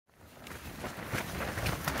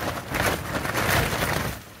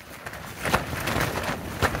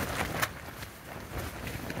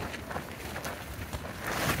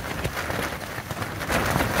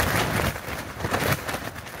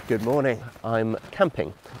Good morning. I'm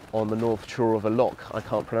camping on the north shore of a loch I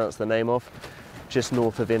can't pronounce the name of, just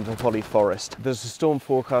north of Pollaidh Forest. There's a storm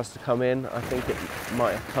forecast to come in. I think it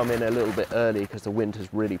might have come in a little bit early because the wind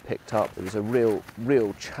has really picked up. It was a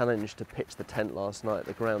real challenge to pitch the tent last night.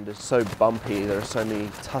 The ground is so bumpy, there are so many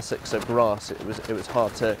tussocks of grass. It was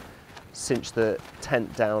hard to cinch the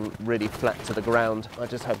tent down really flat to the ground. I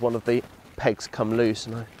just had one of the pegs come loose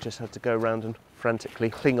and I just had to go around and frantically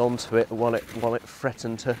cling onto it while it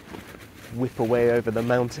threatened to whip away over the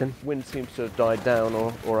mountain. Wind seems to have died down,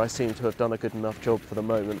 or I seem to have done a good enough job for the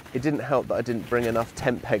moment. It didn't help that I didn't bring enough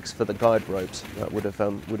tent pegs for the guide ropes. That would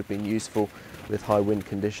have been useful with high wind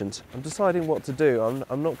conditions. I'm deciding what to do.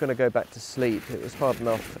 I'm not going to go back to sleep. It was hard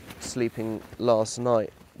enough sleeping last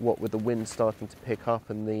night, what with the wind starting to pick up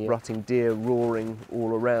and the rutting deer roaring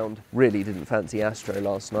all around. Really didn't fancy Astro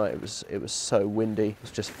last night. It was so windy. I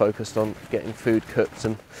was just focused on getting food cooked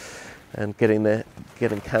and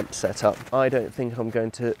getting camp set up. I don't think I'm going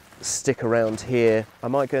to stick around here. I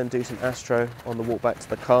might go and do some Astro on the walk back to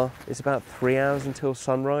the car. It's about 3 hours until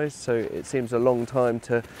sunrise, so it seems a long time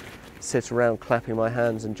to sit around clapping my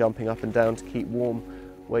hands and jumping up and down to keep warm,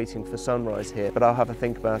 waiting for sunrise here. But I'll have a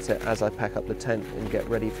think about it as I pack up the tent and get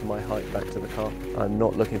ready for my hike back to the car. I'm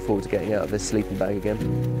not looking forward to getting out of this sleeping bag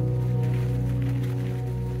again.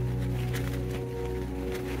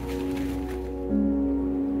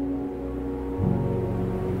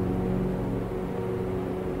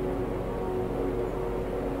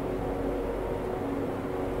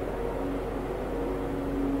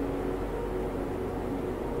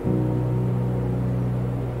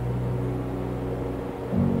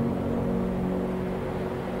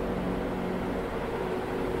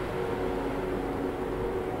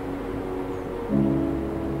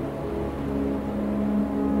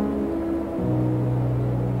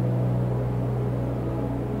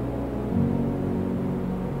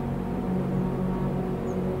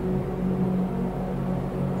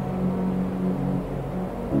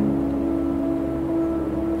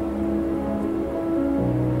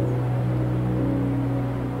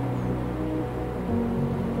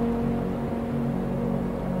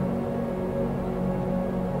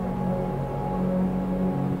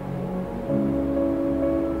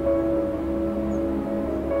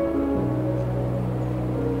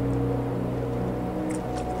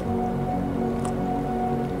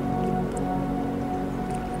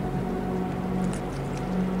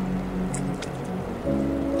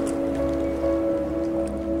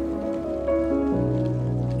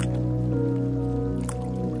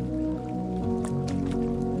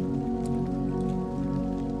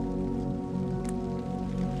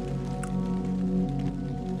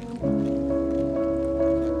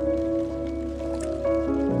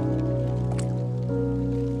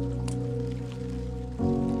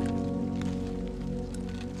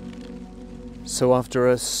 So after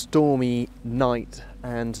a stormy night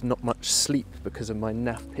and not much sleep because of my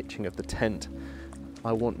naff pitching of the tent,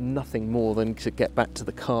 I want nothing more than to get back to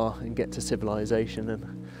the car and get to civilization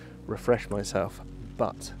and refresh myself.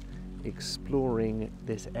 But exploring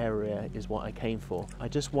this area is what I came for. I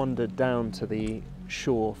just wandered down to the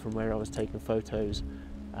shore from where I was taking photos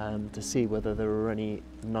to see whether there were any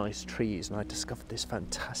nice trees, and I discovered this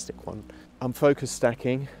fantastic one. I'm focus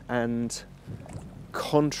stacking, and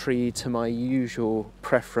contrary to my usual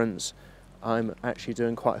preference, I'm actually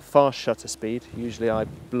doing quite a fast shutter speed. Usually I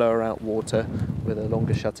blur out water with a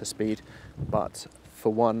longer shutter speed, but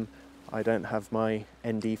for one, I don't have my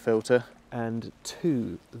ND filter, and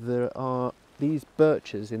two, there are these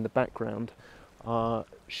birches in the background are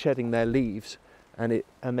shedding their leaves, and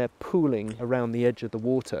they're pooling around the edge of the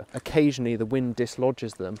water. Occasionally the wind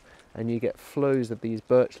dislodges them and you get flows of these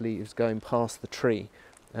birch leaves going past the tree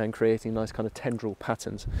and creating nice kind of tendril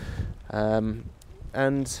patterns.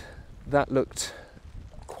 And that looked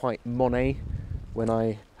quite Monet when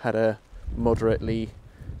I had a moderately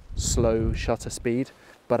slow shutter speed,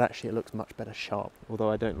 but actually it looks much better sharp,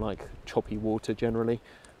 although I don't like choppy water generally.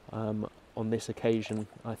 On this occasion,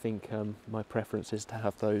 I think my preference is to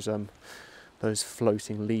have those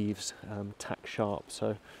floating leaves tack sharp,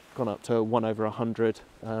 so gone up to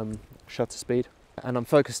 1/100 shutter speed. And I'm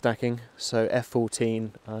focus stacking, so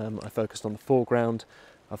f14, I focused on the foreground,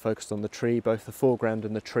 I focused on the tree. Both the foreground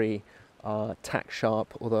and the tree are tack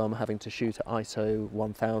sharp, although I'm having to shoot at ISO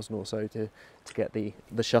 1000 or so to get the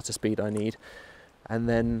shutter speed I need. And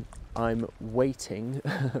then I'm waiting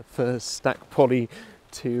for Stac Pollaidh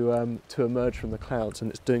to emerge from the clouds,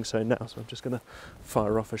 and it's doing so now, so I'm just going to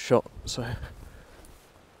fire off a shot. So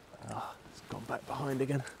it's gone back behind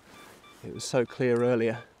again. It was so clear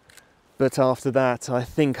earlier. But after that, I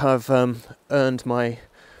think I've earned my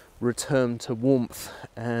return to warmth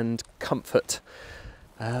and comfort.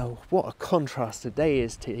 What a contrast today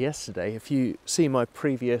is to yesterday. If you see my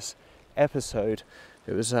previous episode,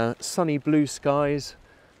 it was sunny blue skies,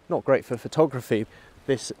 not great for photography.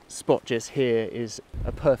 This spot just here is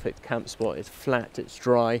a perfect camp spot. It's flat, it's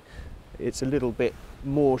dry, it's a little bit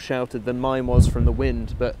more sheltered than mine was from the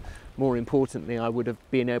wind, but more importantly, I would have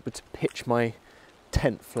been able to pitch my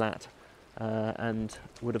tent flat and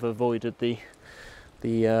would have avoided the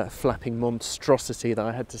flapping monstrosity that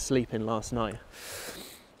I had to sleep in last night.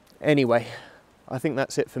 Anyway, I think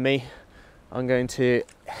that's it for me. I'm going to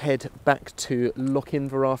head back to Loch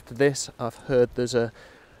Sonascaig after this. I've heard there's a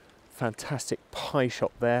fantastic pie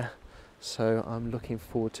shop there, so I'm looking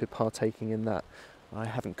forward to partaking in that. I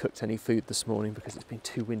haven't cooked any food this morning because it's been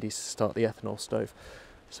too windy to start the ethanol stove,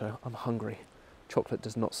 so I'm hungry. Chocolate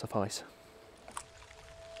does not suffice.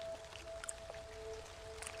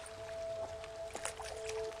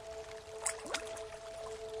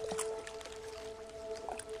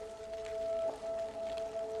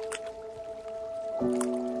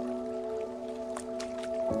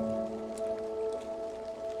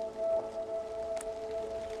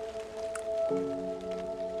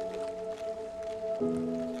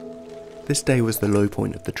 This day was the low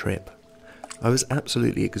point of the trip. I was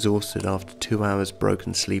absolutely exhausted after 2 hours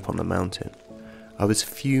broken sleep on the mountain. I was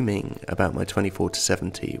fuming about my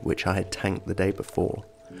 24-70, which I had tanked the day before,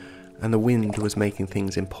 and the wind was making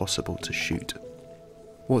things impossible to shoot.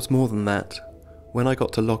 What's more than that, when I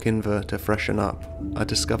got to Loch Sonascaig to freshen up, I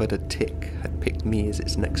discovered a tick had picked me as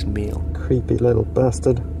its next meal. Creepy little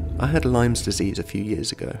bastard. I had Lyme's disease a few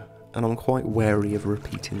years ago, and I'm quite wary of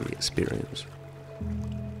repeating the experience.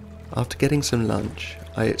 After getting some lunch,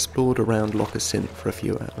 I explored around Loch Assynt for a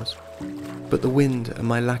few hours, but the wind and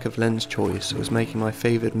my lack of lens choice was making my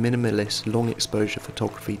favoured minimalist long exposure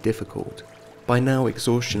photography difficult. By now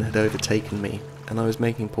exhaustion had overtaken me and I was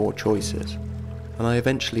making poor choices, and I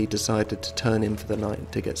eventually decided to turn in for the night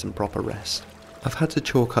to get some proper rest. I've had to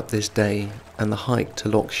chalk up this day and the hike to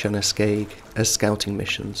Loch Sonascaig as scouting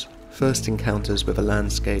missions, first encounters with a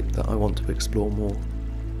landscape that I want to explore more.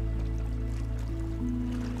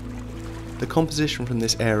 The composition from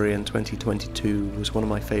this area in 2022 was one of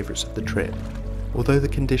my favourites of the trip, although the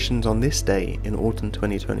conditions on this day in autumn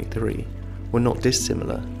 2023 were not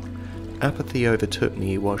dissimilar. Apathy overtook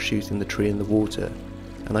me while shooting the tree in the water,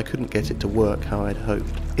 and I couldn't get it to work how I'd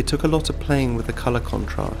hoped. It took a lot of playing with the colour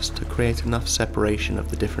contrast to create enough separation of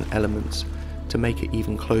the different elements to make it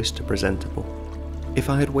even close to presentable. If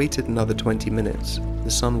I had waited another 20 minutes, the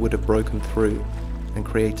sun would have broken through and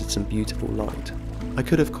created some beautiful light. I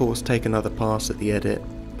could of course take another pass at the edit,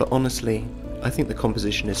 but honestly, I think the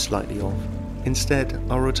composition is slightly off. Instead,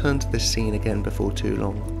 I'll return to this scene again before too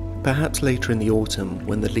long. Perhaps later in the autumn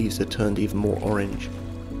when the leaves have turned even more orange,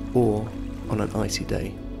 or on an icy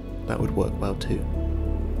day. That would work well too.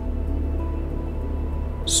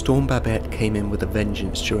 Storm Babet came in with a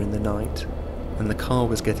vengeance during the night, and the car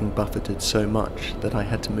was getting buffeted so much that I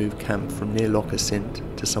had to move camp from near Loch Assynt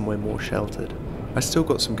to somewhere more sheltered. I still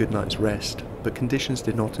got some good night's rest, but conditions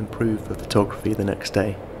did not improve for photography the next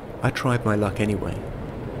day. I tried my luck anyway.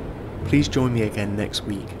 Please join me again next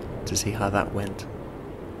week to see how that went.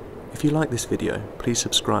 If you like this video, please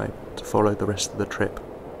subscribe to follow the rest of the trip.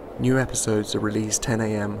 New episodes are released 10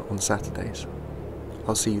 AM on Saturdays.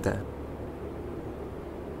 I'll see you there.